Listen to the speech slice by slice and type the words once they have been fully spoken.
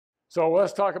So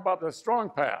let's talk about the strong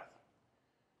path.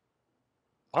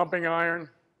 Pumping iron,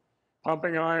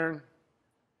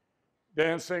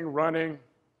 dancing, running,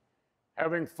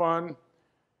 having fun.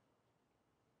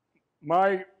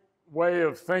 My way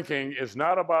of thinking is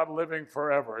not about living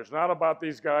forever. It's not about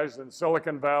these guys in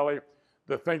Silicon Valley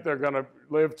that think they're going to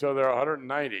live till they're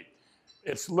 190.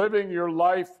 It's living your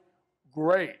life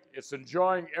great. It's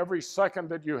enjoying every second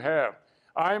that you have.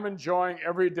 I'm enjoying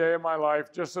every day of my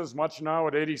life just as much now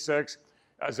at 86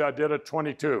 as I did at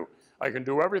 22. I can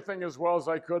do everything as well as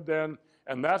I could then,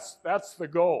 and that's the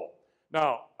goal.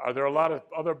 Now, are there a lot of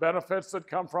other benefits that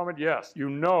come from it? Yes. You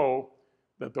know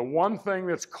that the one thing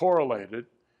that's correlated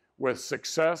with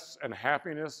success and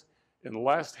happiness in the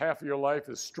last half of your life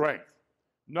is strength.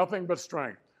 Nothing but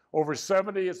strength. Over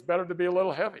 70, it's better to be a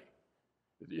little heavy.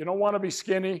 You don't want to be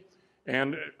skinny,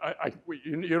 and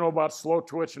you know about slow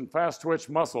twitch and fast twitch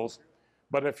muscles,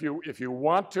 but if you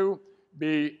want to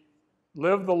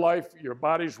live the life your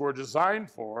bodies were designed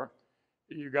for,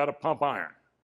 you got to pump iron.